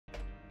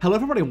Hello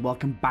everybody and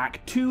welcome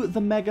back to the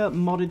Mega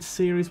Modded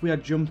series. We are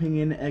jumping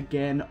in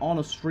again on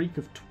a streak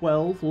of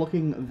 12,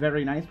 looking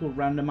very nice. We'll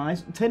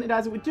randomise. Tainted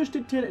Isaac, we just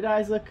did Tainted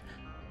Isaac.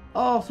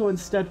 Oh, so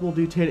instead we'll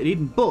do Tainted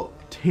Eden,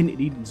 but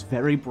Tainted Eden's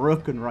very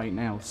broken right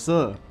now,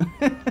 so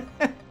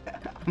I'm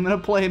going to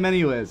play him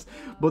anyways.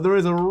 But there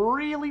is a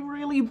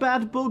really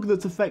bad bug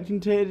that's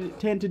affecting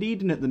Tainted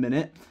Eden at the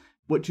minute,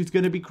 which is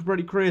going to be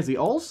pretty crazy.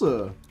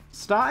 Also,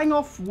 starting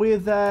off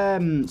with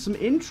some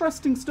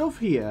interesting stuff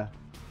here.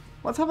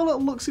 Let's have a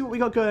little look, see what we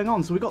got going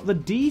on. So we got the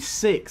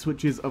D6,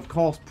 which is, of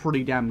course,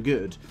 pretty damn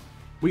good.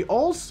 We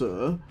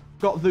also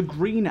got the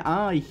green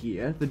eye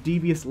here, the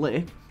devious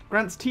lick.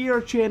 Grants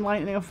tier chain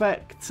lightning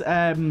effect,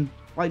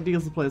 light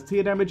deals the player's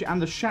tier damage,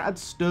 and the shattered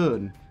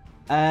stone.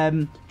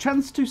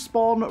 Chance to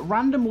spawn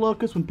random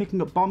locusts when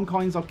picking up bomb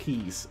coins or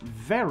keys.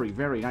 Very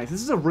nice.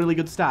 This is a really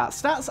good start.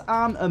 Stats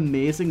aren't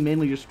amazing,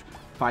 mainly just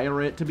fire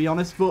rate, to be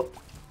honest, but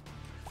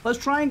let's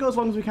try and go as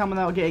long as we can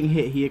without getting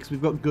hit here, because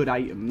we've got good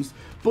items.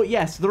 But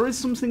yes, there is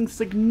something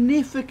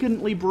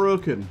significantly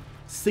broken.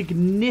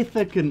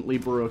 Significantly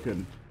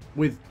broken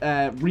with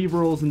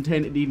rerolls and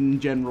Tainted Eden in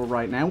general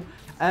right now.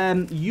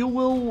 You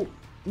will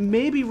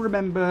maybe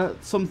remember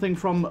something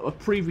from a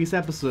previous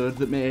episode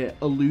that may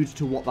allude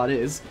to what that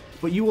is,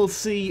 but you will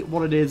see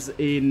what it is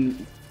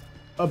in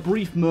a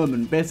brief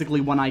moment.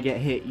 Basically, when I get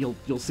hit,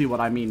 you'll see what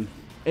I mean.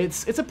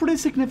 It's a pretty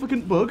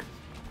significant bug.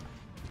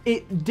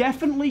 It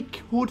definitely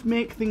could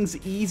make things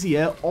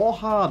easier or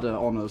harder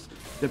on us,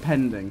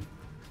 depending.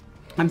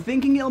 I'm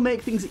thinking it'll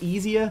make things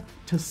easier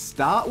to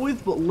start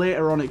with, but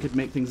later on it could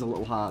make things a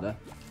little harder.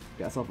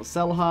 Get ourselves a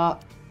cell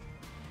heart.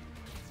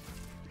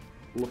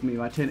 Love me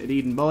my Tainted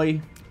Eden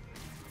boy.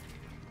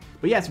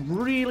 But yes,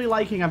 really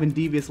liking having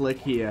Devious Lick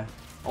here.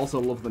 Also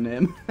love the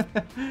name.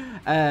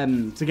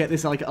 To get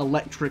this like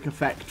electric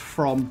effect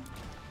from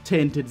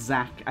Tainted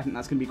Zack, I think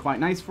that's going to be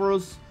quite nice for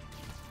us.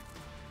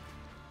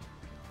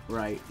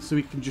 Right, so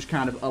we can just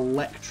kind of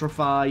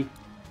electrify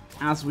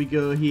as we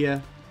go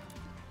here.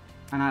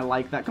 And I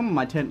like that. Come on,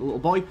 my tainted little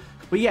boy.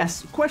 But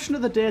yes, question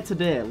of the day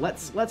today.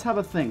 Let's have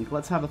a think.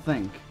 Let's have a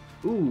think.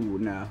 Ooh,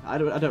 no, I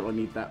don't really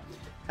need that.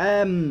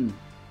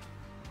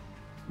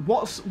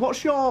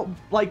 What's your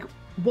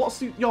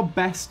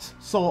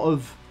best sort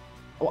of,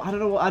 I don't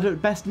know,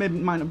 best maybe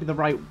might not be the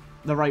right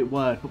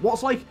word, but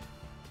what's like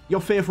your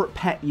favorite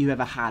pet you've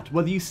ever had?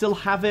 Whether you still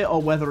have it or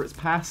whether it's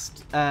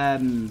past.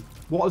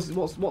 What's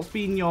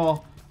been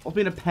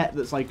a pet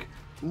that's like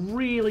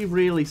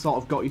really sort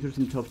of got you through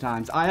some tough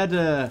times? I had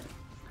a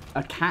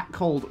cat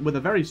with a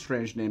very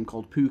strange name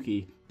called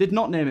Pookie. Did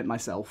not name it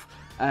myself.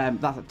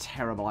 That's a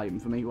terrible item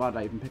for me. Why did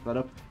I even pick that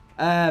up?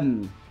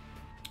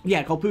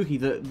 Yeah, called Pookie.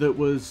 That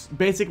was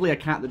basically our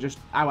cat that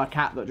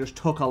just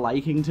took a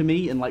liking to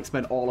me and like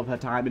spent all of her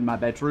time in my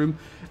bedroom,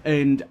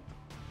 and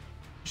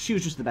she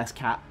was just the best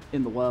cat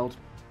in the world.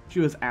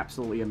 She was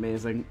absolutely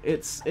amazing.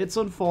 It's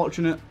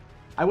unfortunate.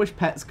 I wish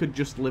pets could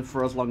just live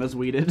for as long as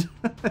we did.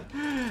 But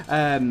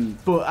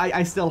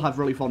I still have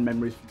really fond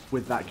memories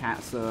with that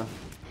cat, so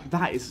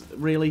that is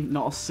really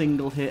not a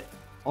single hit.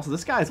 Also,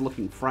 this guy's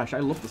looking fresh. I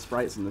love the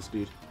sprites in this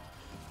dude.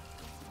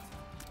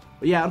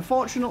 But yeah,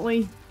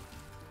 unfortunately,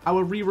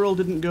 our reroll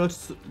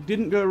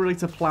didn't go really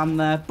to plan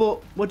there,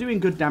 but we're doing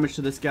good damage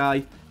to this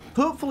guy.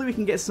 Hopefully we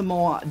can get some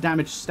more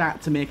damage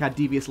stat to make our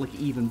Devious Lick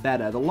even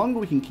better. The longer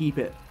we can keep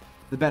it,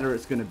 the better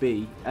it's going to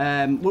be.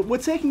 We're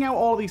taking out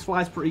all of these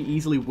flies pretty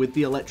easily with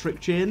the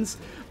electric chains,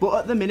 but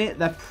at the minute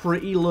they're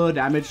pretty low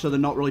damage, so they're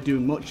not really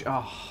doing much.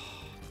 Oh.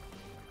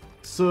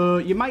 So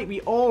you might be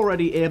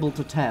already able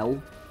to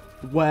tell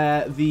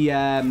where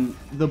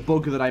the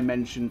bug that I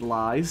mentioned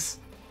lies.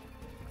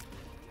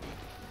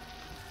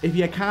 If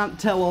you can't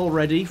tell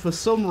already, for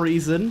some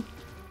reason,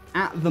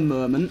 at the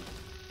moment,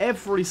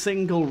 every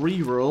single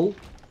reroll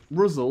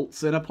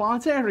results in a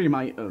planetarium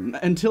item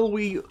until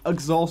we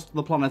exhaust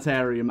the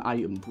planetarium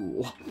item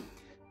pool.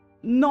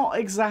 Not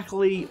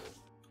exactly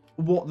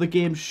what the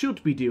game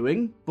should be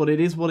doing, but it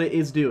is what it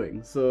is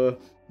doing. So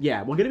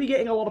yeah, we're going to be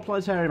getting a lot of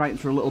planetarium items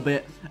for a little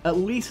bit, at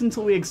least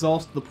until we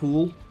exhaust the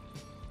pool.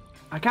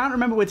 I can't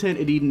remember with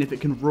Tainted Eden if it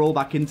can roll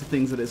back into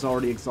things that it's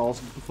already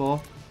exhausted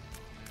before.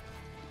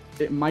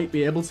 It might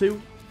be able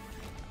to.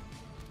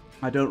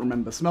 I don't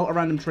remember. Smelt a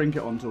random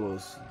trinket onto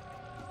us.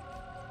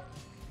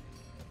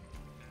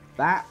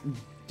 That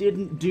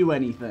didn't do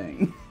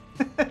anything.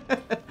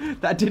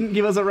 That didn't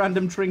give us a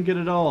random trinket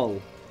at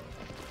all.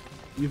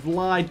 You've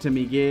lied to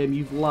me, game.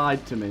 You've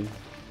lied to me.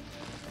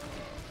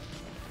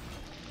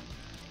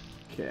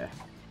 Okay.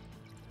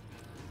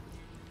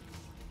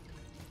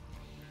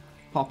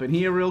 Pop in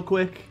here real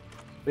quick.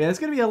 But yeah, it's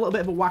going to be a little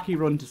bit of a wacky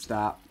run to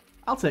start.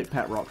 I'll take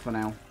Pet Rock for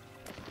now.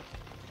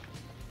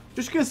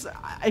 Just because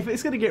if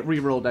it's going to get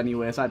rerolled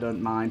anyways, I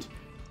don't mind.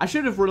 I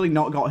should have really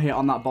not got hit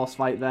on that boss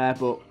fight there,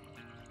 but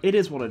it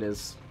is what it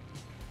is.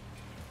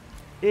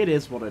 It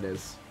is what it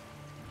is.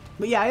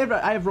 But yeah,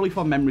 I have really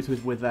fond memories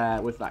with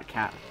that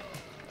cat.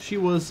 She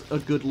was a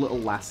good little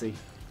lassie.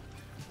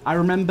 I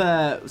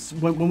remember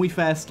when we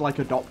first like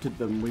adopted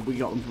them, we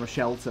got them from a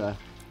shelter.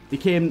 They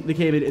came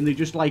in and they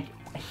just like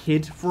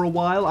hid for a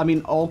while. I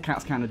mean, all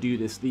cats kind of do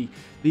this.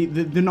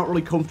 They're not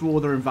really comfortable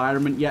with their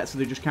environment yet, so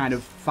they just kind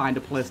of find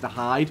a place to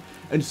hide.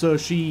 And so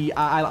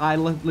I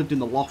lived in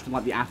the loft in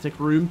like the attic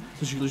room,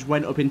 so she just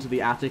went up into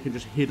the attic and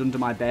just hid under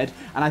my bed.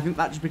 And I think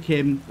that just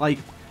became like,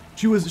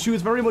 she was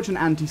very much an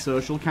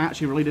antisocial cat.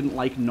 She really didn't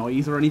like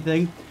noise or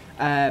anything,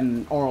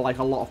 or like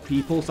a lot of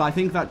people. So I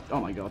think that,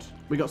 oh my god,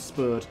 we got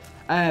spurred.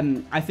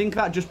 I think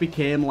that just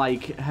became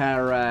like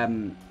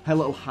her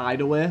little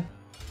hideaway.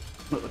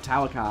 Look, the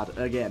tower card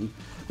again.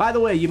 By the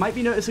way, you might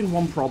be noticing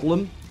one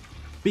problem.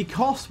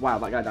 Because, wow,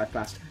 that guy died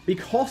fast.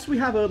 Because we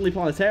have early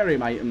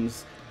planetarium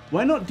items,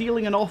 we're not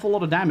dealing an awful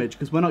lot of damage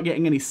because we're not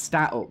getting any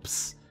stat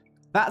ups.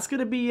 That's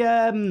gonna be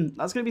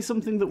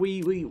something that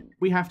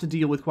we have to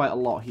deal with quite a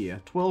lot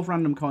here. 12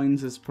 random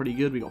coins is pretty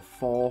good. We got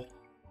 4.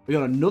 We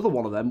got another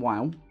one of them.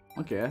 Wow.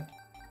 Okay.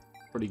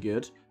 Pretty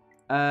good.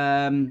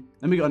 Then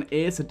we got an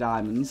ace of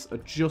diamonds, a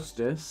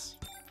justice.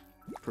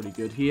 Pretty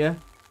good here.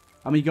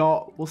 And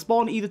we'll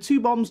spawn either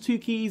 2 bombs, 2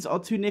 keys, or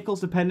 2 nickels,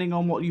 depending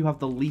on what you have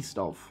the least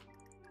of.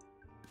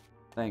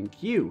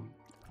 Thank you.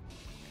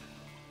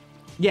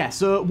 Yeah,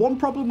 so one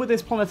problem with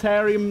this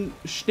planetarium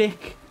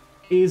shtick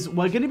is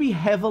we're going to be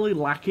heavily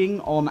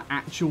lacking on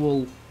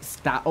actual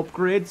stat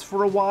upgrades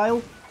for a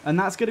while, and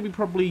that's going to be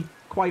probably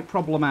quite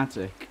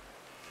problematic.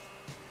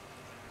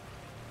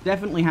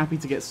 Definitely happy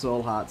to get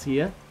soul hearts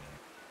here.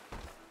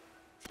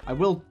 I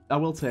will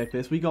take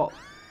this. We got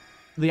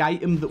the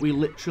item that we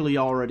literally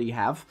already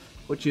have,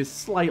 which is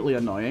slightly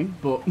annoying,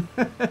 but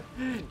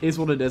is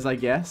what it is, I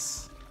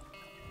guess.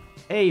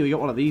 Hey, we got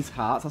one of these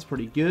hearts. That's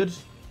pretty good.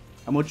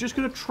 And we're just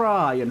going to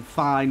try and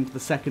find the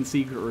second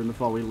secret room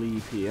before we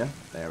leave here.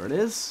 There it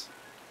is.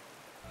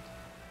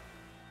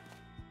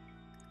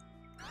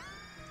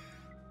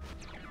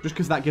 Just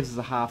because that gives us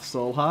a half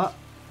soul heart.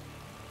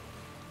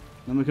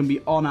 Then we can be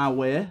on our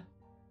way.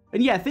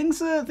 And yeah,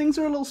 things are a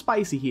little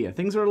spicy here.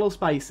 Things are a little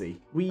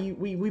spicy.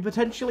 We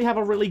potentially have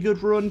a really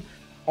good run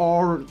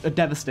or a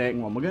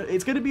devastating one.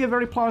 It's going to be a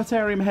very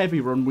planetarium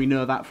heavy run. We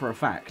know that for a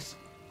fact.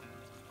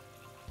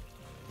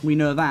 We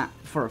know that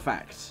for a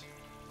fact.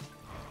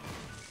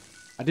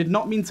 I did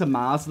not mean to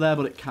Mars there,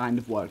 but it kind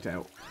of worked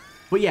out.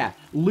 But yeah,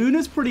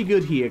 Luna's pretty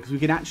good here because we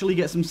can actually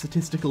get some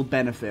statistical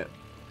benefit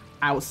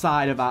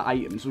outside of our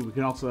items. We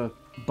can also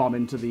bomb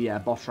into the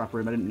boss trap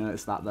room. I didn't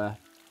notice that there.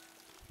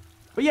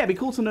 But yeah, it'd be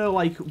cool to know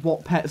like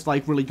what pets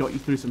like really got you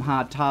through some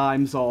hard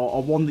times,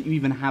 or one that you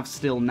even have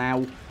still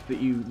now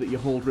that you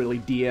hold really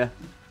dear.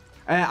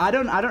 I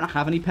don't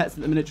have any pets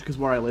at the minute because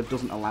where I live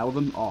doesn't allow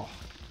them. Oh,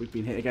 we've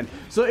been hit again.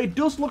 So it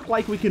does look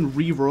like we can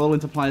re-roll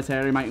into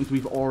planetarium items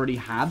we've already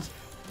had,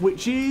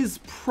 which is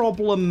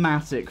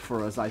problematic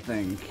for us, I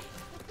think,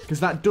 because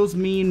that does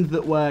mean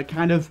that we're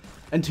kind of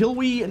until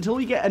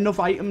we get enough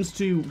items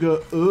to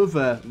go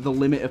over the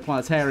limit of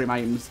planetarium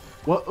items.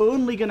 We're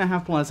only going to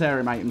have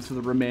planetarium items for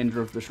the remainder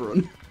of this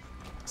run.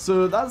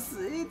 So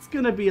it's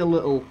going to be a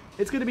little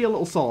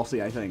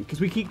saucy, I think,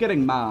 because we keep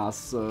getting Mars,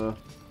 so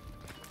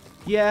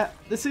yeah,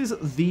 this is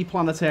the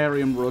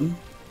planetarium run.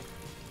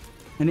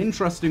 An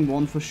interesting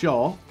one for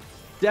sure.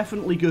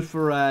 Definitely good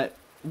for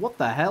what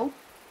the hell?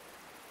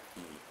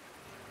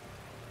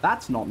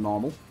 That's not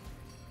normal.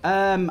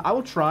 I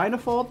will try and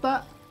afford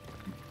that.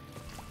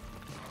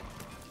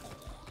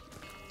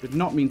 Did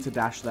not mean to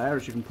dash there,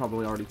 as you can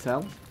probably already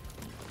tell.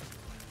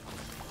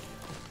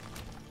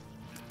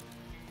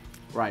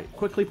 Right,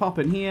 quickly pop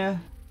in here.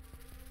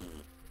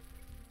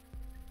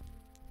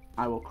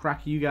 I will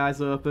crack you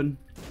guys open.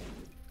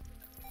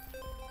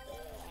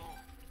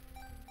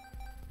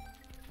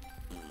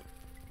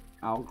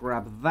 I'll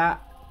grab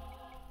that.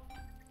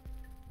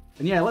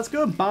 And yeah, let's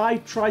go buy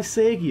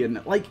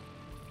Trisagion. Like,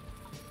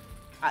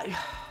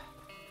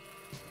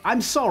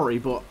 I'm sorry,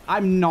 but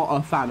I'm not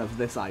a fan of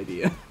this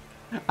idea.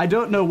 I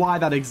don't know why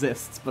that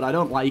exists, but I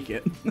don't like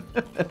it.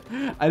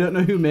 I don't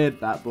know who made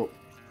that, but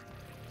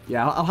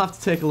yeah, I'll have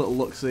to take a little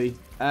look-see.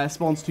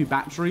 Spawns 2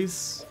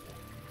 batteries.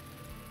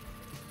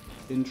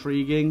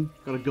 Intriguing.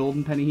 Got a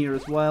golden penny here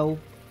as well.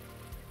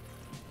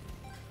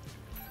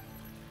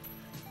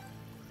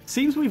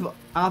 Seems we've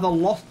either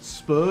lost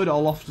spurred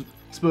or lost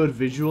spurred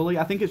visually.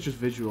 I think it's just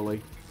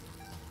visually.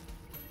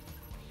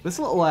 This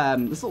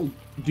little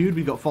dude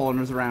we got following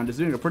us around is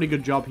doing a pretty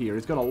good job here.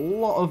 He's got a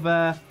lot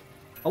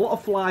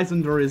of flies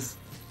under his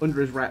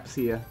reps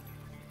here.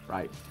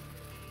 Right.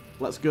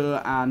 Let's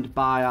go and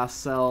buy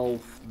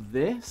ourselves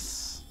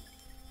this.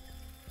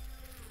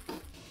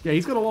 Yeah,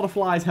 he's got a lot of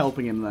flies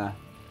helping him there.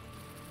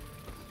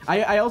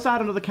 I also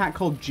had another cat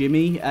called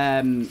Jimmy,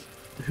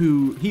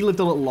 who he lived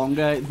a little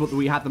longer, but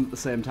we had them at the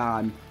same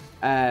time.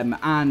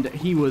 And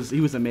he was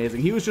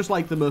amazing. He was just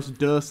like the most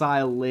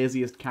docile,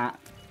 laziest cat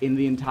in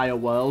the entire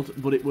world,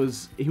 but he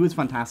was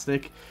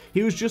fantastic.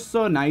 He was just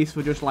so nice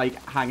for just like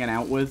hanging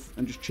out with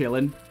and just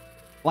chilling.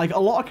 Like, a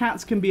lot of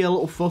cats can be a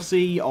little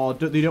fussy, or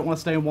they don't want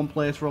to stay in one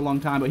place for a long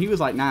time, but he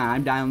was like, nah,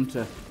 I'm down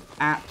to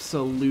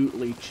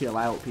absolutely chill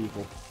out,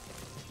 people.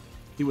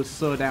 He was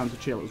so down to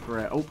chill, it was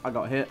great. Oh, I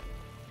got hit.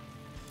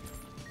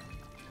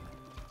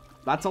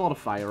 That's a lot of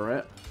fire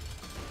rate.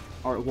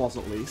 Or it was,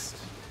 at least.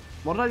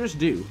 What did I just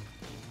do?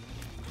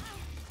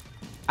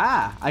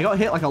 Ah, I got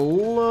hit like a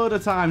load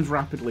of times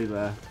rapidly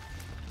there.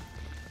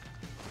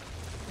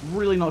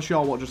 Really not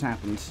sure what just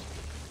happened.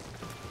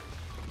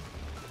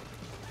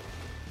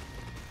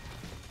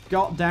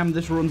 God damn,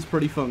 this run's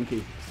pretty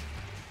funky.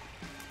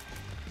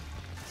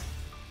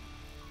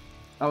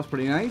 That was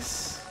pretty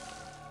nice.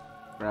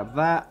 Grab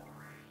that.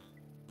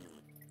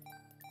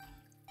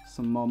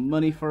 Some more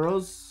money for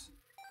us.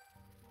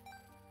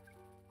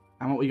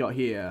 And what we got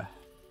here?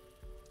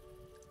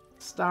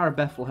 Star of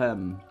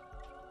Bethlehem.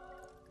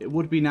 It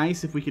would be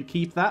nice if we could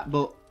keep that,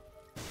 but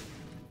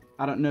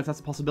I don't know if that's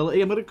a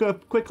possibility. I'm going to go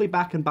quickly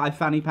back and buy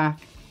Fanny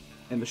Pack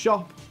in the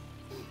shop.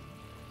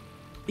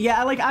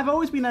 Yeah, like I've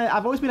always been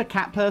a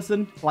cat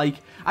person. Like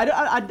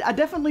I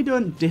definitely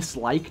don't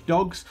dislike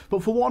dogs,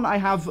 but for one, I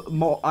have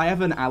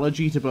an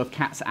allergy to both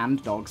cats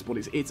and dogs, but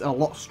it's a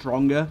lot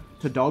stronger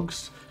to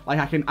dogs. Like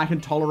I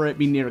can tolerate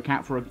being near a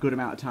cat for a good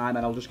amount of time,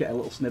 and I'll just get a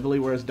little snivelly.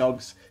 Whereas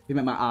dogs, they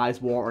make my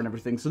eyes water and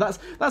everything. So that's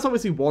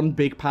obviously one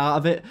big part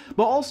of it.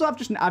 But also,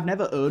 I've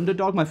never owned a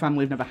dog. My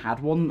family have never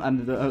had one,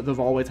 and they've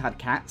always had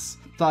cats.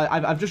 So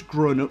I've just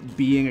grown up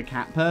being a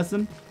cat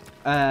person.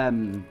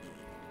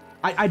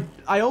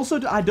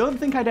 I don't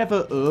think I'd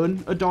ever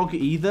own a dog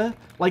either.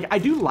 Like, I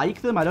do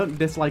like them. I don't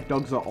dislike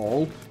dogs at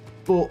all.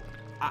 But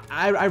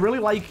I really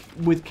like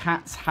with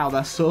cats how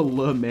they're so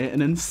low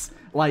maintenance.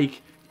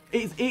 Like,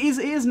 it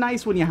is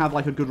nice when you have,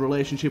 like, a good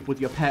relationship with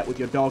your pet, with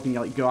your dog, and you,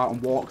 like, go out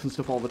on walks and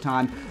stuff all the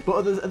time.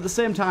 But at the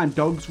same time,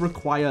 dogs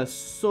require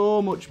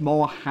so much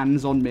more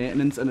hands-on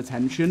maintenance and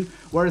attention.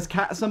 Whereas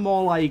cats are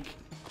more like,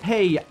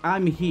 hey,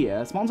 I'm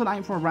here. Spawns an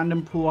item from a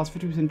random pool, has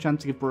 50%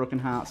 chance to give broken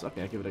hearts.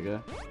 Okay, give it a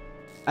go.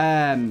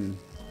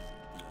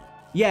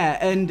 Yeah,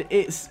 and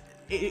it's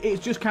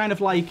just kind of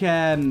like,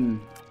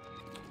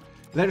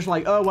 they're just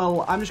like, oh,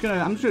 well, I'm just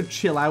gonna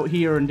chill out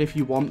here, and if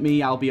you want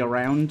me, I'll be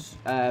around.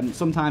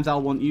 Sometimes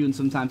I'll want you, and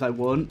sometimes I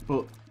won't,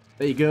 but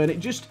there you go. And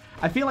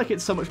I feel like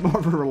it's so much more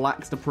of a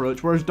relaxed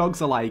approach, whereas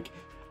dogs are like,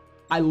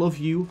 I love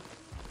you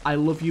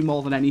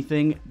more than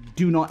anything,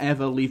 do not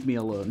ever leave me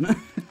alone.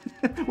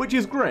 Which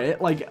is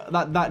great, like,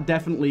 that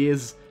definitely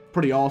is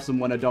pretty awesome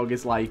when a dog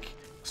is like,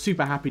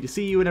 super happy to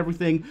see you and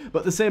everything, but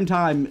at the same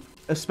time,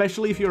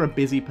 especially if you're a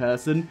busy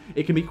person,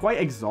 it can be quite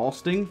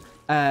exhausting,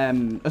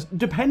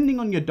 depending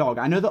on your dog.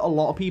 I know that a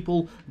lot of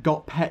people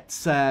got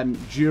pets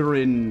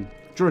during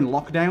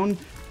lockdown,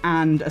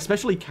 and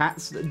especially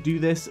cats that do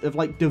this have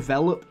like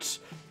developed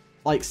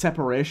like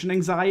separation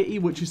anxiety,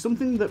 which is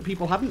something that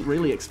people haven't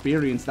really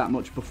experienced that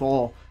much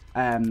before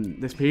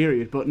this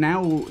period, but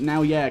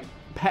now yeah,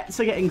 pets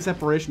are getting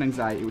separation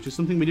anxiety, which is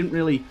something we didn't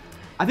really...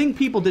 I think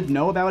people did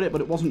know about it, but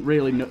it wasn't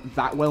really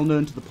that well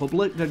known to the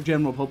public, the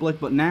general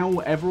public. But now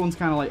everyone's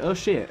kind of like, oh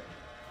shit,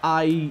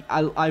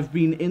 I've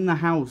been in the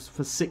house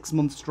for 6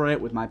 months straight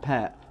with my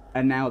pet,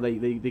 and now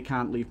they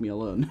can't leave me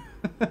alone.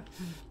 I'm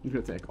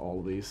gonna take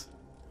all of these.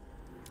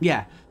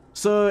 Yeah,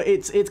 so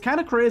it's kind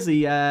of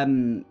crazy,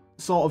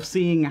 sort of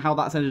seeing how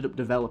that's ended up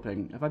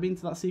developing. Have I been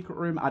to that secret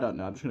room? I don't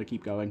know. I'm just gonna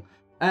keep going.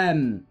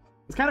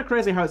 It's kind of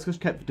crazy how it's just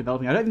kept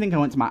developing. I don't even think I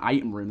went to my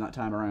item room that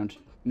time around.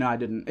 No, I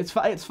didn't. It's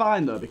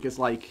fine, though, because,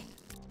 like,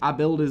 our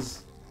build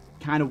is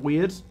kind of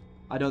weird.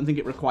 I don't think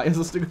it requires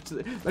us to go to...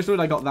 Especially when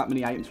I got that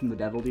many items from the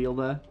devil deal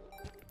there.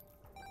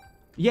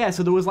 Yeah,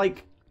 so there was,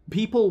 like,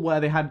 people where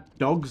they had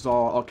dogs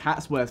or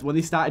cats where when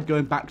they started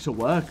going back to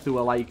work, they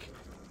were, like...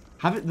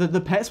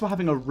 The pets were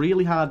having a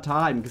really hard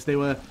time because they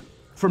were...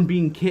 From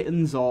being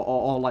kittens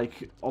or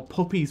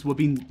puppies were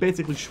being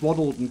basically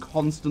swaddled and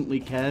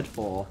constantly cared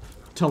for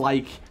to,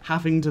 like,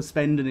 having to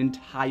spend an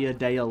entire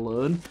day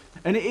alone.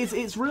 And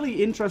it's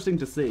really interesting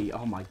to see.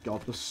 Oh my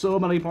god, there's so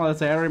many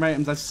planetarium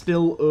items. I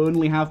still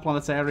only have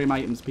planetarium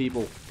items,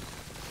 people.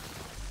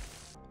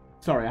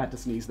 Sorry, I had to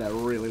sneeze there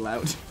really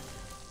loud.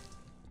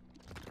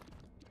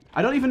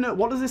 I don't even know,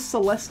 what does this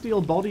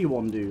celestial body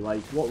one do?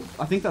 Like, what?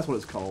 I think that's what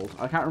it's called.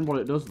 I can't remember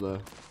what it does, though.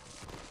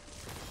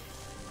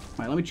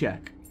 Right, let me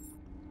check.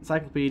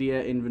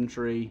 Encyclopedia,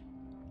 inventory.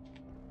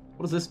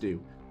 What does this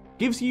do?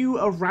 Gives you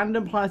a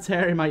random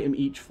planetarium item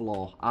each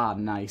floor. Ah,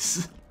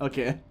 nice.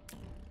 Okay.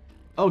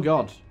 Oh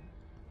god.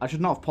 I should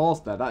not have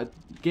paused there. That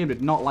game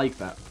did not like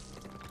that.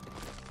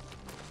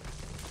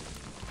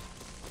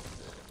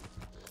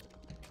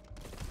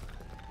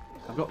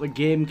 I've got the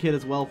game kit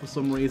as well for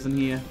some reason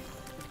here.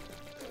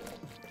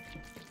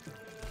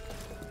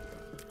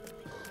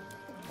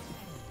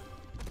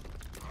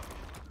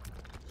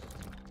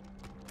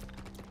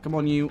 Come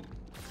on, you.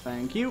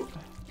 Thank you.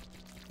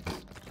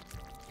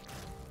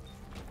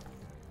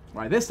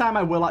 Right, this time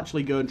I will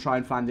actually go and try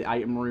and find the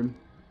item room.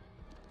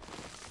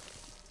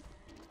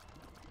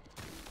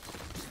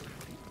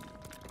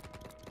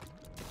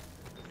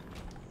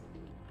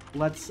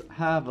 Let's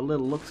have a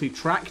little look-see.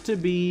 Tractor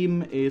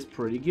beam is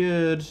pretty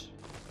good.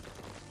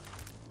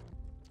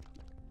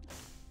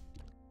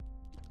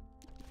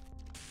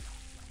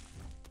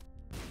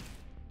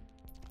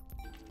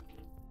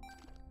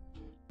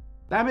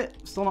 Damn it,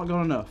 still not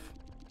got enough.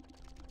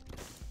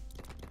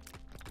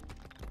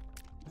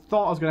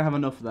 Thought I was going to have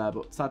enough there,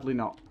 but sadly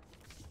not.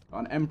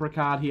 Got an Emperor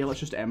card here. Let's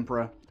just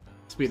Emperor.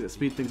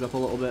 Speed things up a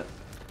little bit.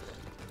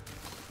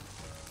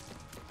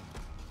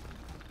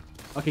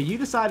 Okay, you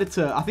decided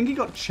to... I think he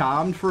got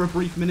charmed for a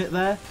brief minute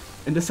there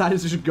and decided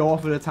to just go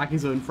off and attack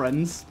his own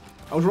friends.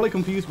 I was really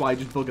confused why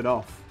he just buggered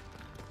off.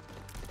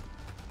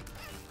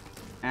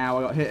 Ow,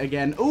 I got hit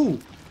again. Ooh!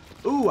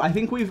 Ooh, I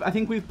think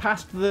we've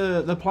passed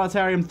the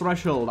planetarium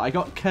threshold. I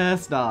got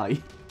cursed eye.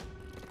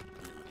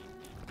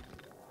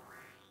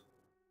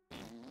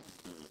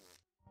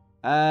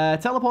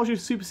 Teleport you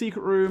to super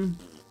secret room.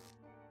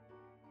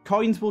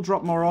 Coins will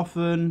drop more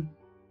often.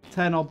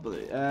 10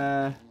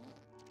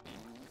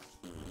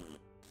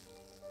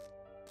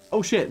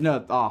 oh shit,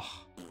 no. Oh.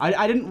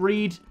 I didn't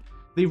read.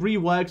 They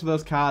reworked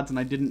those cards and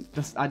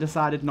I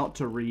decided not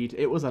to read.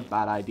 It was a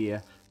bad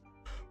idea.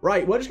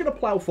 Right, we're just going to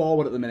plow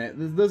forward at the minute.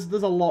 There's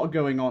a lot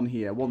going on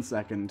here. 1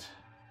 second.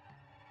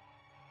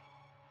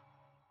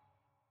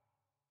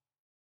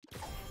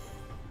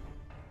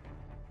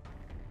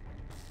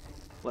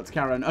 Let's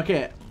carry on.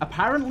 Okay,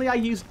 apparently I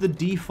used the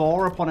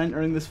D4 upon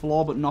entering this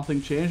floor, but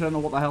nothing changed. I don't know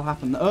what the hell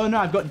happened. Oh no,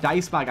 I've got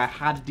dice bag. I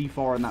had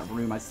D4 in that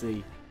room, I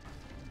see.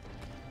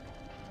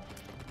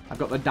 I've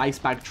got the dice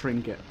bag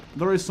trinket.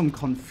 There is some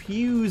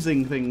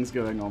confusing things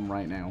going on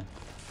right now.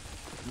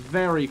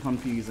 Very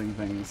confusing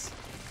things.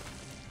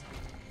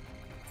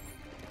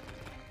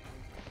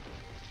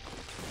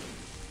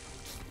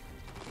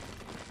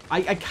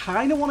 I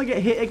kind of want to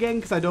get hit again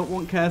because I don't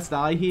want Cursed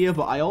Eye here,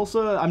 but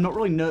I'm not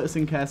really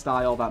noticing Cursed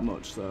Eye all that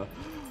much, so...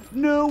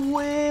 No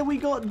way! We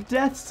got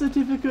death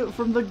certificate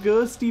from the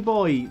ghosty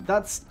boy!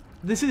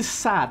 This is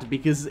sad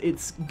because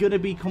it's gonna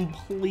be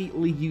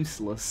completely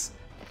useless.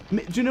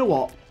 Do you know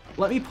what?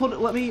 Let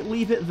me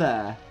leave it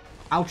there.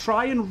 I'll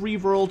try and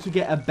reroll to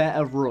get a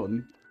better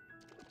run.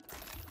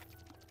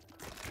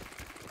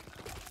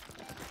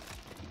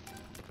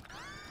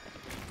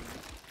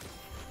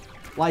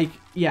 Like,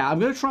 yeah, I'm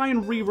going to try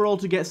and reroll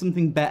to get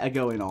something better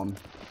going on.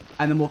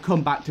 And then we'll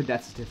come back to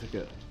Death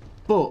Certificate.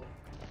 But,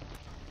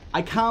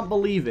 I can't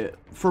believe it.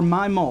 For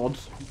my mod,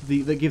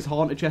 that gives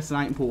Haunted Chest an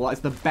item pool, that's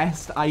the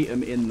best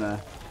item in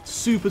there.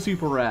 Super,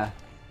 super rare.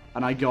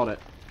 And I got it.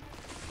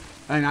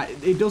 And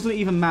it doesn't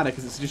even matter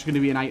because it's just going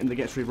to be an item that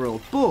gets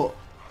rerolled. But,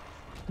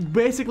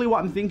 basically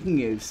what I'm thinking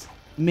is,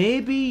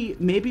 maybe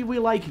we,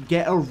 like,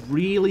 get a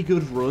really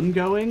good run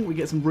going. We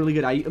get some really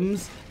good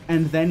items.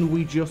 And then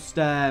we just,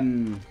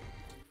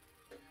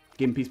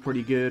 Gimpy's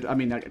pretty good. I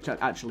mean,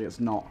 actually, it's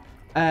not.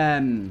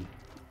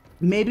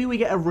 Maybe we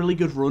get a really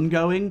good run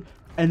going,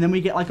 and then we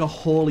get, like, a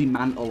Holy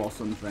Mantle or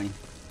something.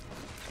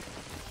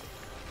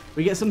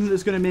 We get something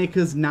that's going to make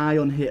us nigh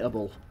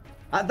unhittable.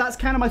 That's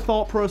kind of my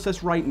thought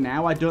process right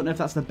now. I don't know if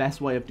that's the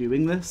best way of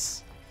doing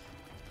this.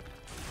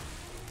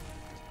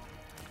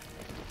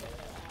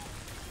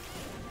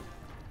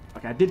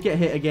 Okay, I did get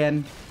hit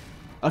again.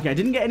 Okay, I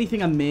didn't get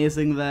anything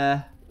amazing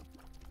there.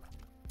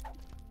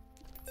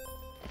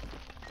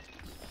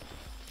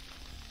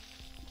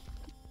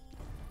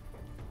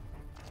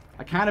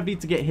 I kind of need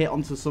to get hit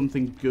onto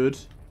something good.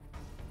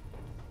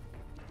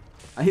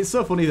 It's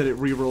so funny that it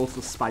re-rolls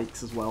the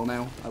spikes as well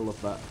now. I love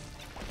that.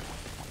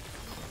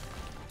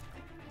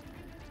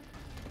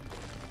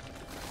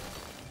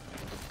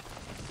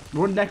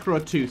 We're on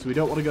Necro 2, so we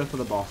don't want to go for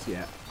the boss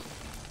yet.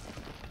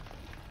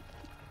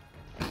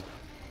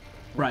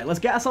 Right, let's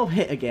get ourselves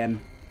hit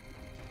again.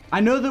 I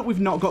know that we've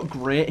not got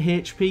great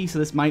HP, so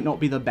this might not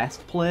be the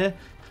best play.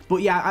 But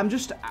yeah,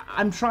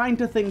 I'm trying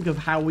to think of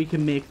how we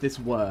can make this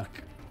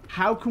work.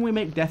 How can we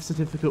make Death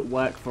Certificate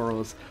work for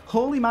us?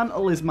 Holy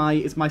Mantle is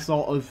my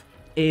sort of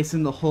ace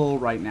in the hole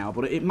right now,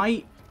 but it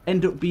might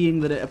end up being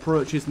that it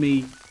approaches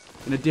me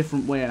in a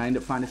different way and I end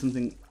up finding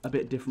something a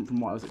bit different from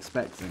what I was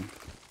expecting.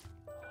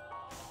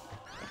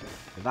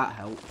 So that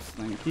helps,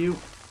 thank you.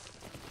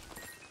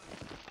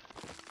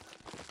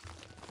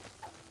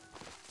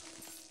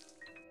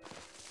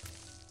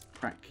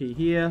 Crack key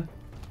here.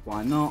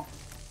 Why not?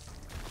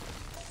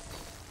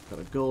 Got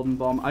a golden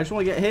bomb. I just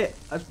want to get hit.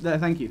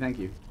 Thank you, thank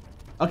you.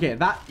 Okay,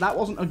 that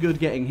wasn't a good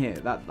getting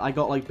hit. I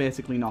got like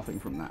basically nothing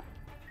from that.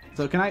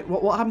 So can I?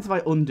 What happens if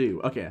I undo?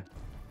 Okay.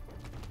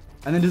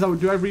 And then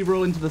do I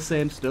re-roll into the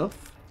same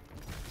stuff?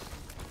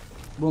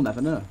 We'll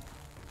never know.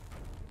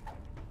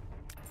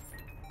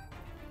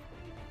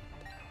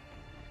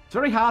 It's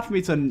very hard for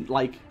me to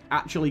like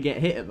actually get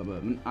hit at the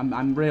moment.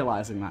 I'm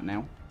realizing that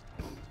now.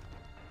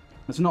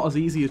 It's not as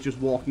easy as just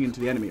walking into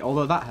the enemy,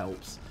 although that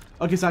helps.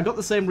 Okay, so I got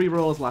the same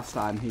re-roll as last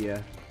time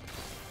here.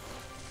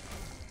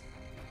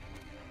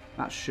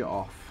 That's shut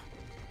off.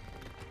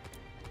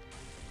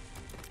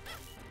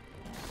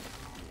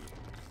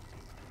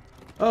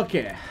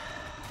 Okay.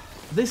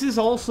 This is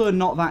also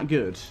not that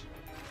good.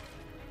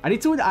 I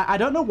need to... I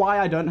don't know why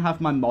I don't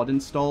have my mod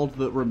installed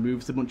that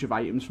removes a bunch of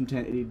items from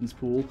Tainted Eden's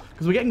pool.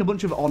 Because we're getting a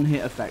bunch of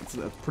on-hit effects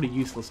that are pretty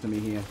useless to me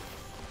here.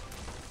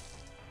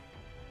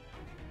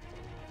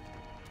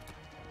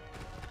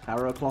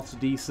 Arrow cloth's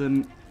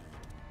decent.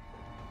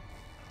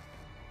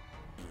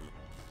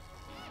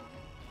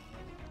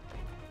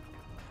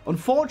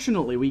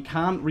 Unfortunately, we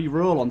can't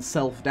re-roll on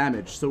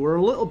self-damage, so we're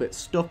a little bit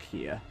stuck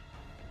here.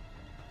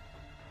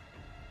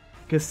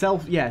 Because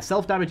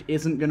self-damage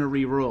isn't going to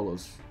re-roll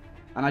us.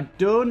 And I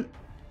don't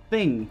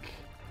think...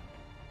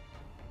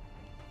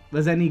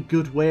 there's any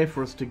good way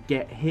for us to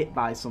get hit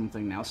by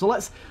something now. So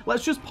let's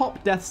just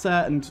pop Death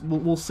Set and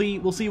we'll see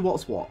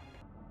what's what.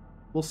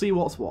 We'll see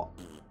what's what.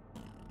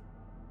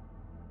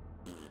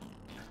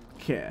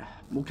 Okay,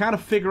 we'll kind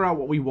of figure out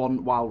what we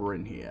want while we're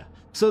in here.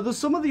 So there's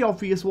some of the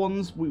obvious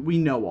ones we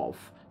know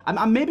of.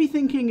 I'm maybe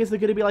thinking, is there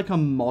going to be like a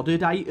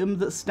modded item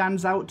that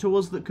stands out to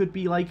us that could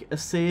be like a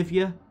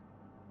savior?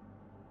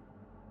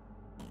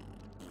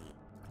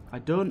 I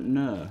don't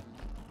know.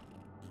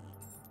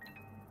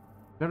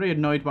 Very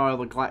annoyed by all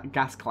the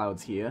gas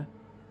clouds here.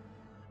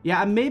 Yeah,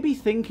 I'm maybe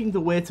thinking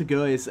the way to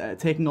go is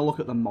taking a look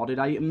at the modded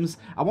items.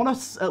 I want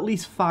to at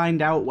least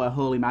find out where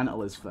Holy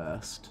Mantle is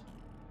first.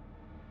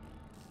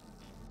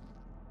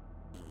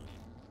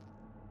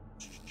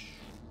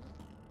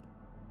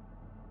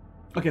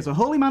 Okay, so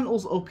Holy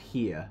Mantle's up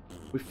here.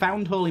 We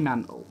found Holy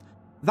Mantle.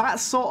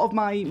 That's sort of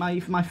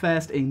my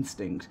first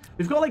instinct.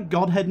 We've got like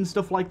Godhead and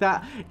stuff like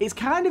that. It's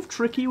kind of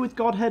tricky with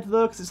Godhead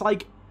though, because it's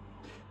like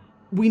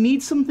we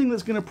need something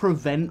that's going to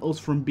prevent us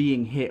from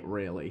being hit,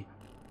 really.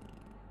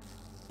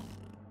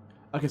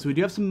 Okay, so we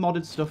do have some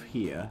modded stuff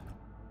here.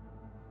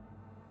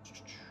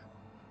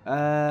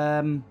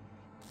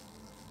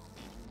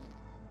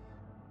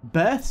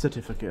 Birth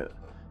certificate.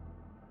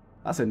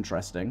 That's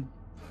interesting.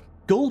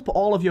 Gulp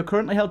all of your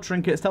currently held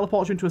trinkets,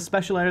 teleport you into a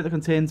special area that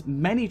contains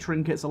many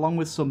trinkets along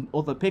with some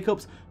other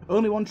pickups.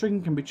 Only one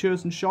trinket can be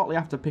chosen. Shortly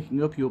after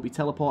picking up, you'll be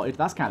teleported.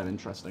 That's kind of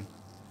interesting.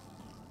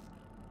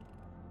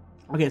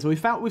 Okay, so we've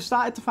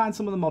started to find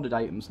some of the modded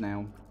items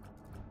now.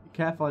 Be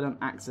careful I don't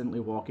accidentally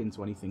walk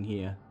into anything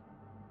here.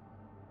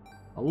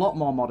 A lot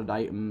more modded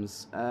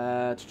items.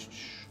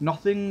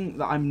 Nothing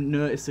that I'm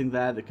noticing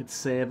there that could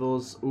save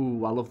us.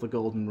 Ooh, I love the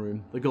golden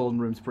room. The golden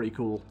room's pretty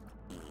cool.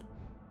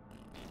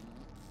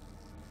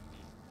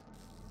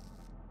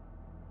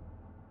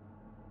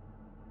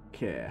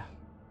 Okay.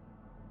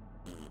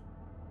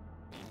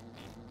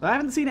 I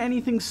haven't seen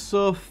anything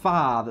so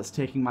far that's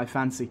taking my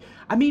fancy.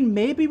 I mean,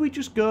 maybe we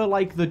just go,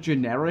 like, the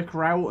generic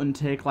route and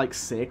take, like,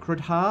 Sacred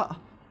Heart.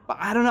 But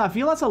I don't know, I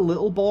feel that's a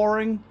little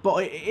boring,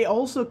 but it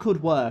also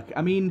could work.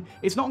 I mean,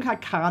 it's not like I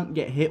can't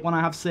get hit when I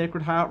have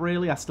Sacred Heart,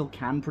 really. I still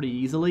can pretty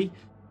easily.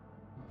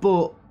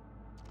 But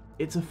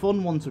it's a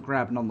fun one to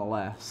grab,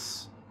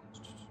 nonetheless.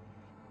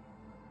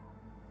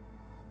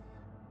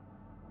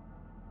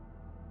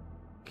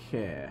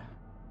 Okay.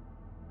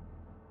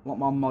 A lot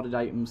more modded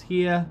items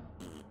here.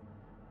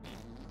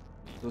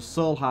 There's a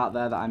soul heart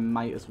there that I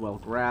might as well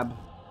grab.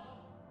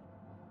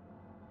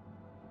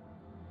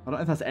 I don't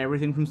know if that's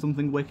everything from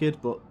something wicked,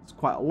 but it's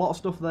quite a lot of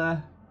stuff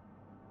there.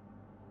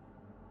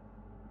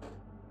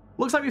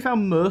 Looks like we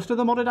found most of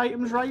the modded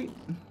items, right?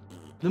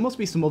 There must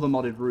be some other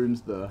modded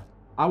rooms though.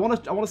 I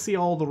want to see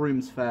all the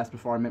rooms first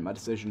before I make my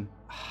decision.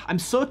 I'm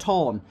so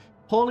torn.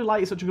 Holy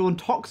Light is such a good one.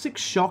 Toxic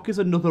Shock is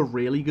another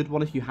really good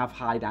one if you have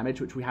high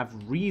damage, which we have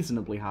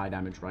reasonably high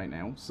damage right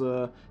now.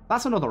 So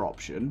that's another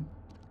option.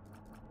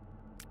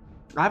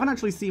 I haven't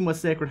actually seen where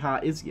Sacred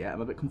Heart is yet.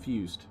 I'm a bit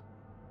confused.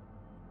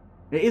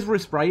 It is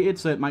wrist-brighted,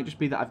 so it might just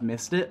be that I've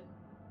missed it.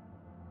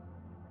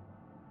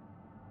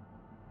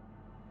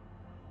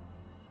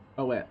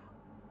 Oh, wait.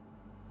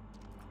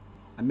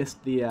 I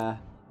missed the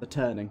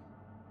turning.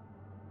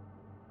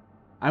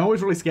 I'm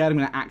always really scared I'm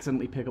going to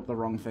accidentally pick up the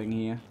wrong thing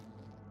here.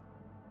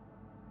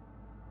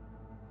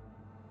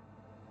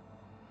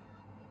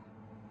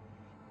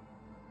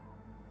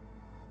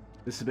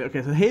 This is a bit...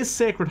 Okay, so here's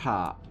Sacred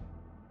Heart.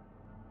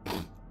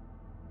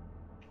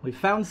 We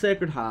found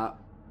Sacred Heart.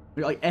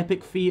 We got, like,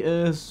 Epic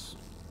Fetus.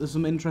 There's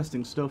some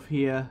interesting stuff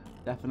here.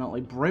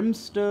 Definitely.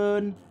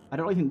 Brimstone. I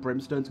don't really think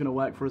Brimstone's going to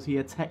work for us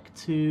here. Tech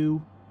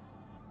 2.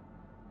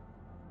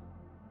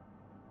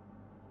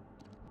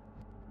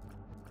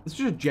 It's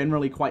just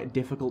generally quite a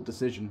difficult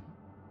decision.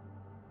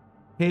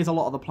 Here's a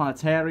lot of the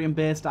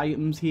planetarium-based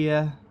items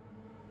here.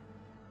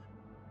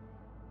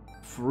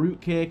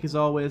 Fruitcake is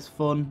always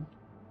fun.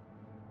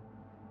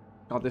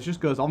 God, this just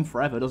goes on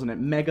forever, doesn't it?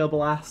 Mega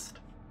Blast.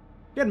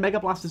 Again, Mega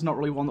Blast is not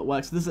really one that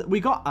works. We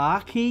got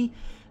Archie.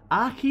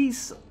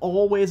 Archie's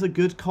always a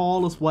good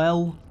call as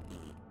well.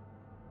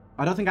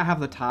 I don't think I have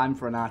the time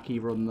for an Archie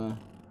run, though.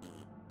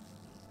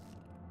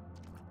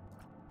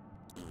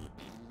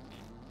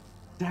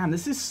 Damn,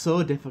 this is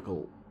so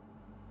difficult.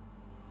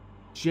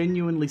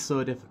 Genuinely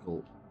so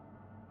difficult.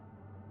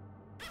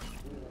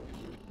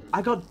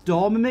 I got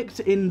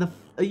Dormammicked in the...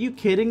 Are you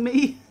kidding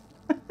me?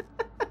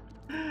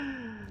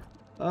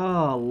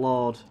 Oh,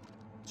 Lord.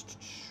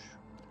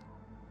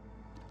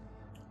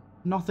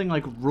 Nothing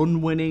like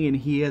run winning in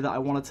here that I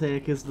want to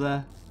take, is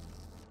there?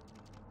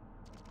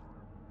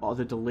 Or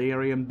the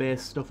delirium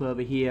based stuff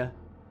over here.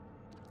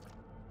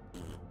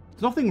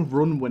 There's nothing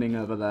run winning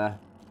over there.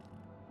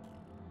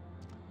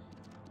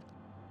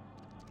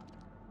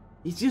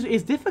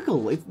 It's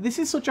difficult. This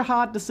is such a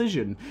hard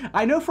decision.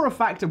 I know for a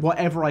fact that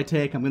whatever I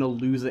take, I'm going to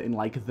lose it in,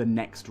 like, the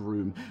next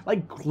room.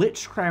 Like,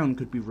 Glitch Crown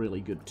could be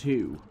really good,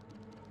 too.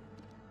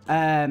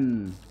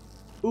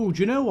 Ooh, do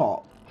you know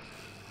what?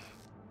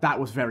 That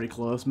was very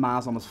close.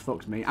 Mars almost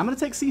fucked me. I'm going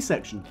to take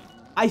C-Section.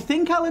 I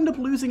think I'll end up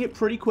losing it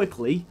pretty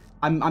quickly.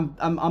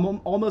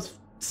 I'm almost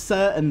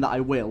certain that I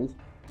will.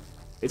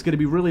 It's going to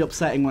be really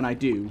upsetting when I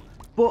do.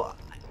 But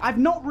I've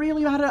not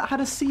really had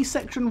a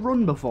C-section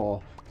run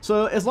before.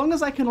 So as long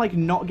as I can, like,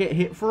 not get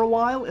hit for a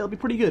while, it'll be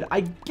pretty good.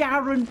 I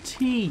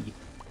guarantee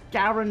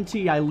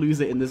I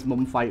lose it in this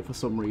mum fight for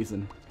some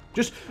reason.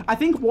 I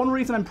think one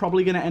reason I'm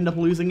probably going to end up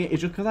losing it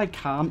is just because I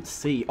can't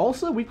see.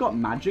 Also, we've got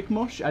magic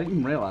mush. I didn't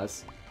even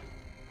realize.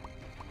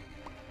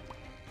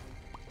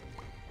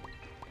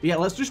 Yeah,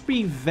 let's just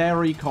be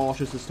very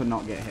cautious as to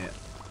not get hit.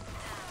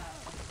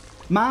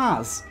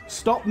 Mars,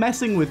 stop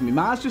messing with me.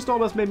 Mars just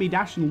almost made me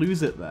dash and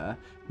lose it there.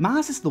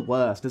 Mars is the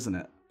worst, isn't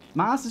it?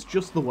 Mars is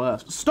just the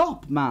worst.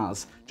 Stop,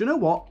 Mars. Do you know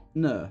what?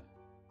 No.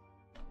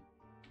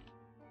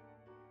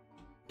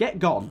 Get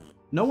gone.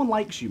 No one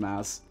likes you,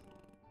 Mars.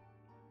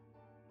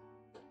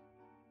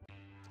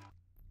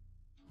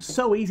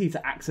 So easy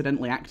to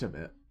accidentally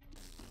activate.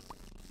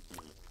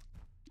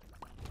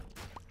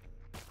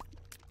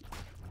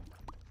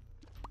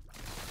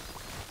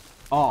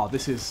 Oh,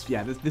 this is,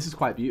 yeah, this is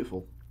quite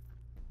beautiful.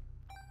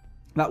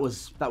 That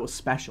was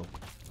special.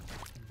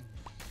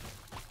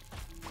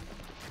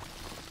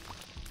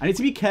 I need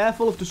to be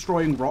careful of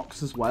destroying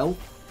rocks as well,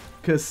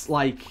 because,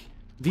 like,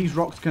 these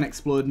rocks can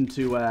explode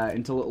into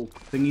little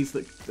thingies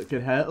that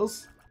could hurt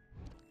us.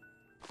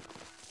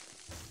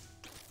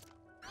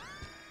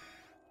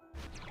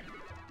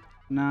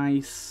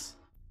 Nice.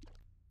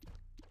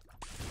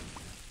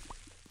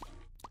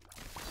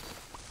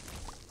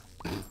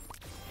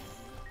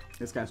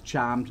 This guy's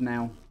charmed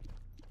now.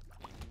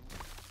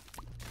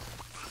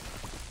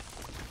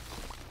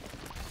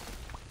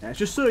 Yeah, it's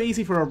just so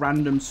easy for a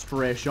random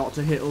stray shot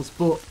to hit us,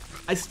 but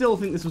I still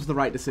think this was the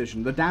right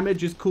decision. The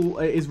damage is cool,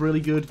 is really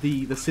good.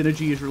 The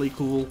synergy is really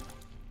cool.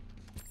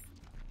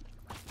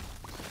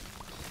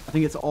 I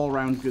think it's all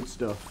around good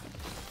stuff.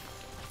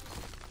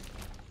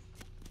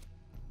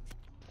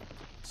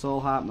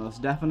 Soul Heart,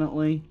 most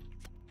definitely.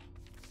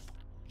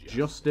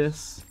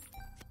 Justice.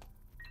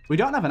 We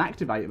don't have an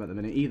active item at the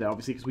minute either,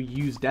 obviously, because we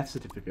used Death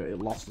Certificate. It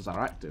lost as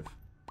our active.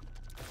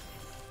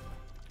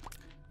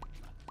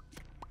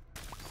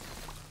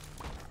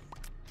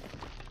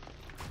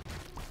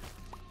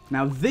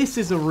 Now, this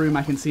is a room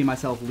I can see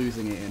myself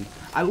losing it in.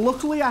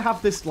 Luckily, I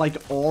have this, like,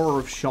 aura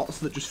of shots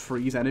that just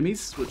freeze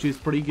enemies, which is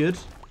pretty good.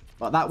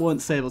 But that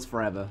won't save us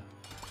forever.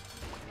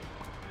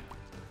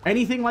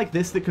 Anything like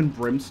this that can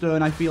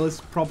brimstone, I feel,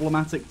 is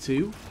problematic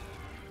too.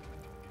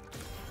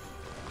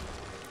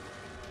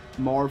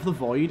 More of the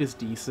Void is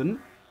decent.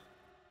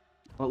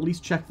 I'll at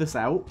least check this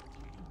out.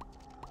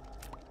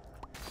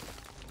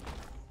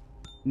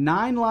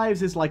 9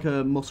 lives is like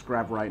a must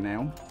grab right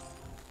now.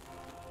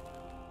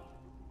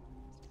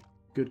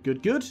 Good,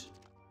 good, good.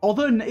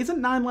 Although,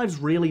 isn't 9 lives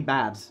really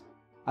bad?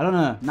 I don't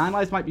know. 9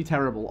 lives might be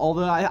terrible.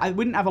 Although, I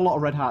wouldn't have a lot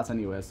of red hearts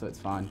anyway, so it's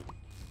fine.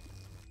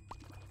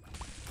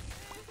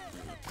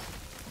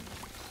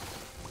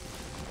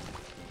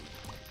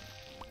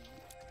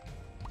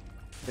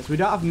 Yes, we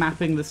don't have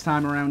mapping this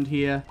time around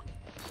here.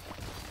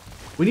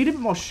 We need a bit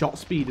more shot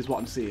speed is what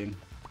I'm seeing.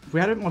 If we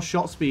had a bit more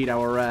shot speed,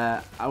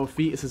 our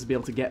fetuses would be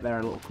able to get there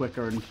a little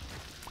quicker and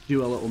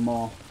do a little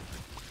more.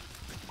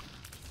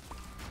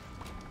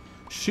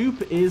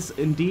 Shoop is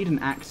indeed an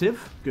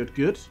active. Good,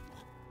 good.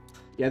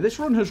 Yeah, this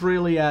run has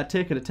really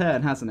taken a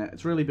turn, hasn't it?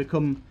 It's really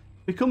become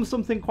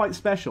something quite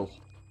special.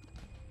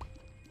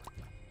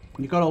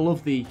 You gotta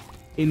love the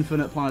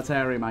infinite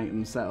planetarium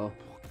item setup.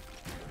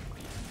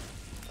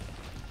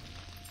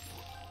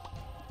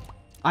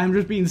 I'm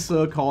just being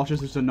so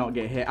cautious as to not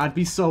get hit. I'd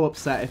be so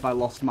upset if I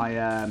lost my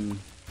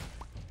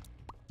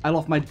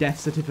Death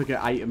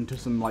Certificate item to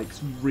some, like,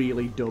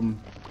 really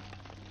dumb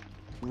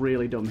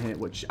hit,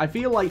 which I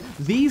feel like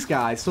these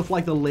guys, stuff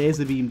like the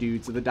laser beam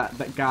dudes, are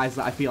the guys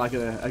that I feel like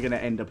are going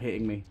to end up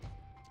hitting me.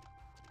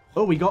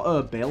 Oh, we got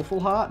a Baleful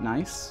Heart.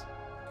 Nice.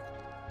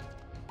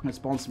 I'm going to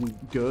spawn some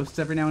ghosts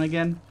every now and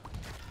again.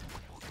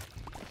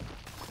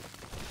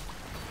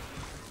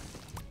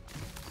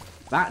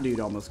 That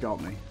dude almost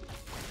got me.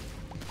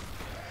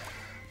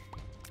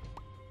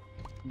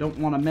 Don't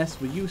want to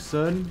mess with you,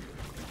 son.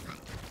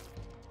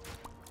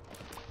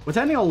 We're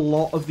turning a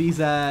lot of these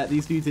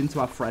dudes into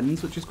our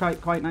friends, which is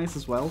quite nice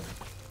as well.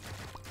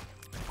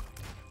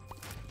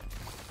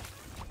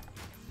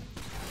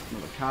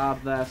 Another card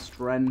there,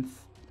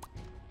 strength.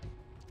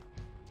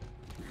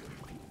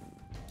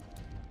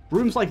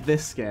 Rooms like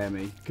this scare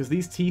me, because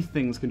these teeth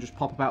things can just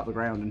pop up out the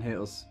ground and hit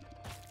us.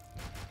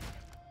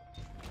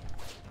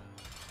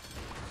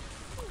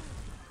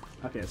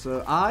 Okay,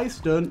 so eyes,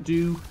 don't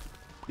do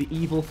the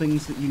evil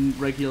things that you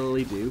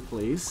regularly do,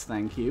 please.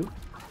 Thank you.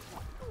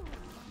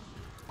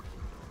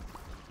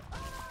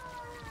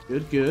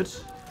 Good, good.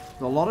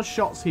 There's a lot of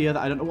shots here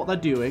that I don't know what they're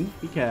doing.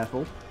 Be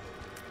careful.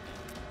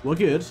 We're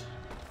good.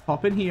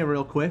 Pop in here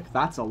real quick.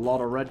 That's a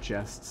lot of red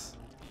chests.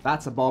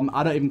 That's a bomb.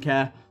 I don't even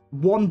care.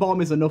 One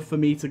bomb is enough for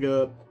me to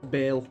go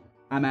bail.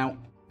 I'm out.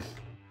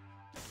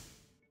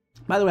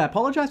 By the way, I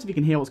apologize if you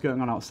can hear what's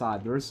going on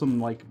outside. There is some,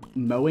 like,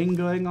 mowing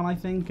going on, I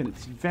think, and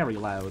it's very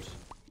loud.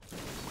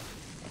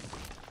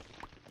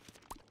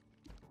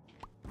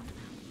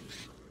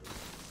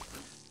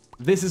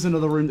 This is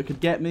another room that could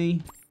get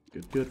me.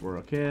 Good, good, we're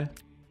okay.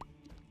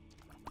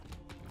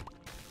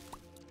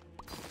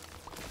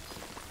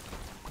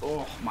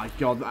 Oh my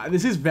god,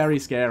 this is very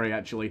scary,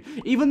 actually.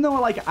 Even though,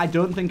 like, I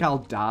don't think I'll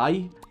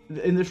die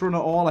in this run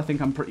at all, I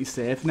think I'm pretty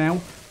safe now.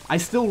 I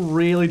still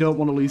really don't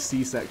want to lose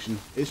C-section.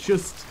 It's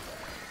just...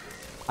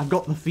 I've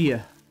got the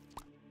fear.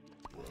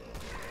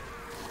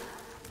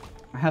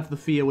 I have the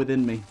fear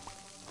within me.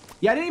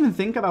 Yeah, I didn't even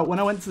think about, when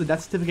I went to the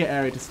death certificate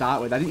area to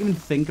start with, I didn't even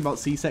think about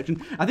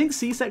C-section. I think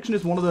C-section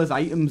is one of those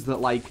items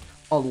that, like,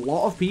 a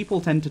lot of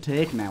people tend to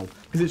take now.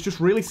 Because it's just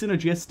really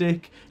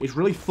synergistic, it's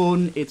really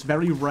fun, it's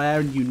very rare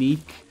and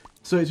unique.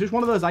 So it's just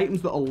one of those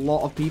items that a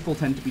lot of people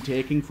tend to be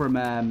taking from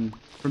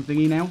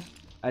thingy now.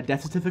 A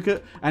death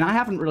certificate. And I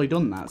haven't really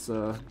done that,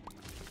 so...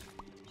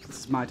 This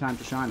is my time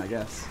to shine, I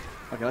guess.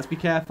 Okay, let's be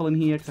careful in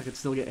here, because I could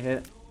still get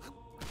hit.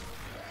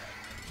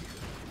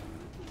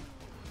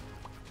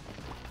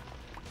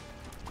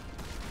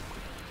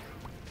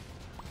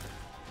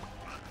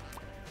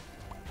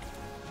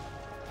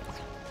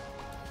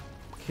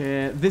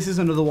 Okay, this is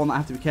another one that I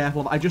have to be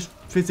careful of. I just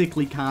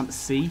physically can't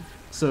see,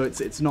 so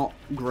it's not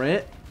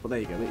great. But there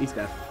you go, he's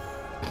dead.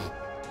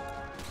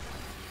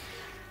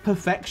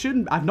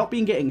 Perfection. I've not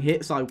been getting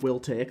hit, so I will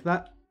take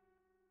that.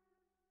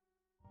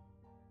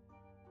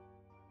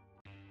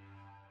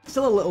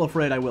 Still a little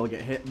afraid I will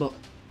get hit, but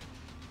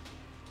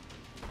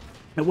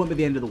it won't be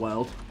the end of the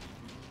world.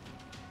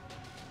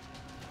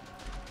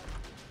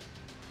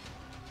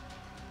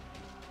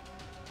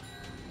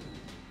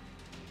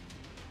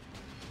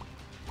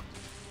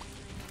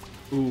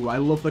 Ooh, I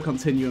love the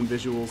continuum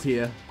visuals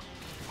here.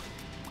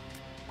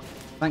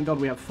 Thank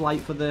God we have flight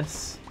for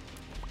this.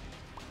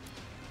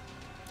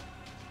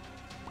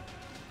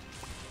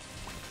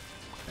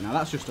 Okay, now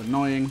that's just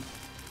annoying.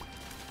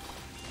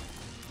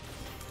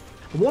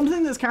 One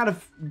thing that's kind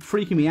of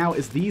freaking me out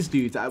is these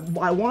dudes.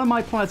 One of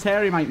my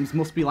planetarium items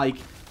must be like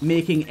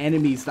making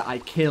enemies that I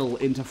kill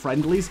into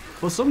friendlies,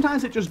 but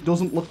sometimes it just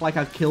doesn't look like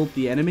I've killed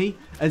the enemy,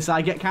 and so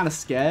I get kind of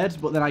scared,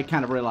 but then I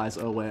kind of realize,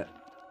 oh wait.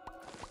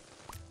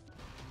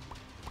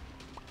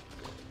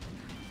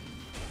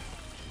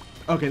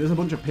 Okay, there's a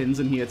bunch of pins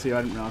in here too,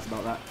 I didn't realize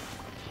about that.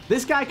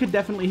 This guy could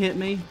definitely hit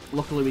me.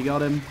 Luckily we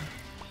got him.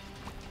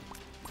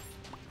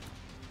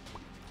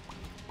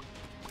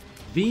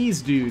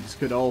 These dudes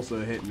could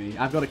also hit me.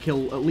 I've got to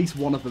kill at least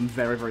one of them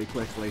very, very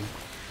quickly.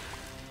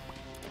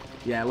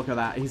 Yeah, look at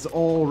that. He's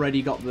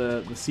already got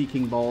the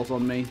seeking balls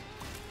on me.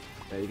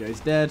 There you go, he's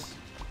dead.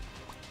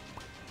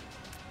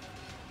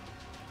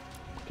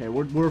 Okay,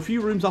 we're a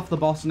few rooms off the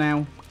boss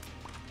now.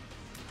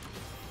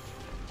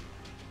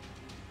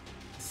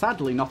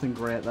 Sadly, nothing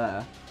great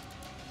there.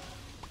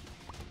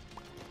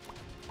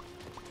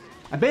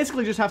 I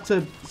basically just have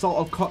to sort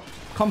of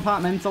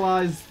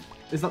compartmentalize.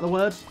 Is that the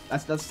word?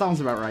 That sounds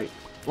about right.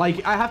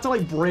 Like, I have to,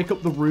 like, break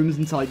up the rooms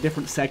into, like,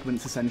 different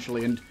segments,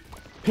 essentially, and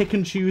pick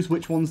and choose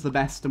which one's the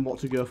best and what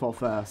to go for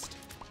first.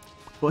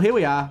 But here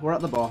we are. We're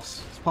at the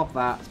boss. Let's pop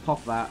that. Let's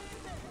pop that.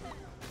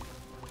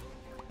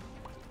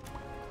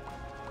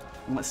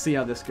 And let's see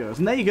how this goes.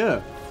 And there you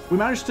go. We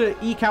managed to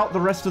eke out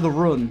the rest of the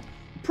run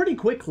pretty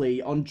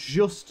quickly on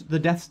just the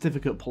death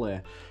certificate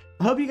play.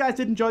 I hope you guys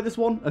did enjoy this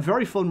one. A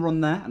very fun run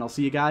there, and I'll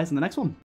see you guys in the next one.